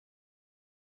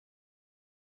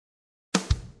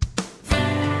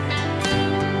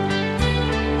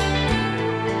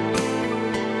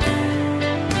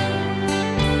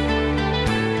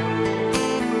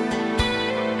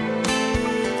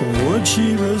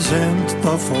represent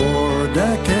the 4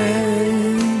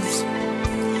 decades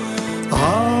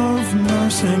of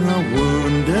nursing a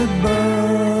wounded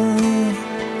bird.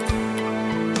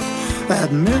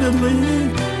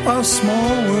 Admittedly, a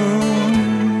small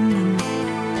wound.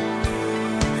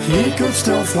 He could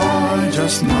still fly,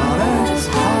 just not as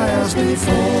high as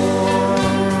before.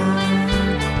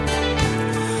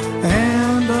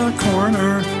 And a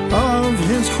corner of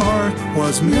his heart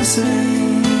was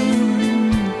missing.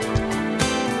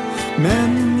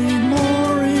 Men need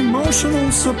more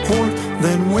emotional support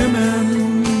than women,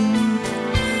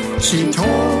 she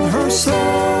told herself.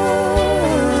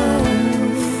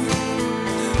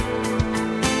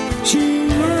 She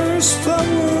nursed the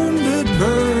wounded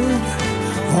bird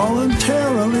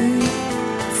voluntarily,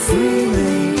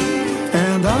 freely,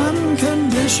 and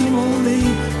unconditionally,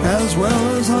 as well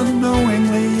as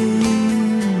unknowingly.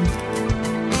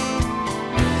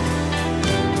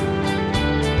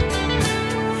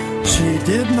 She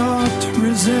did not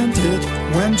resent it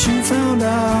when she found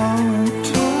out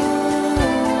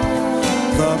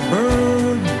the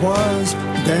bird was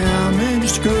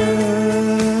damaged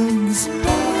goods.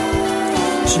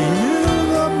 She knew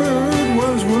the bird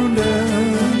was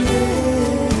wounded.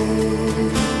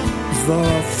 The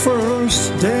first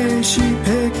day she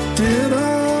picked it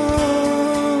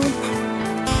up,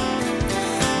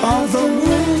 all the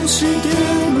wounds she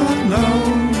did not know,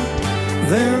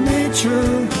 their nature,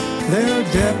 their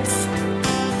depth,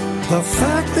 the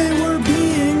fact they were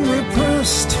being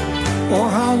repressed, or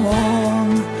how long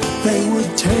they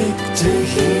would take to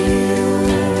heal.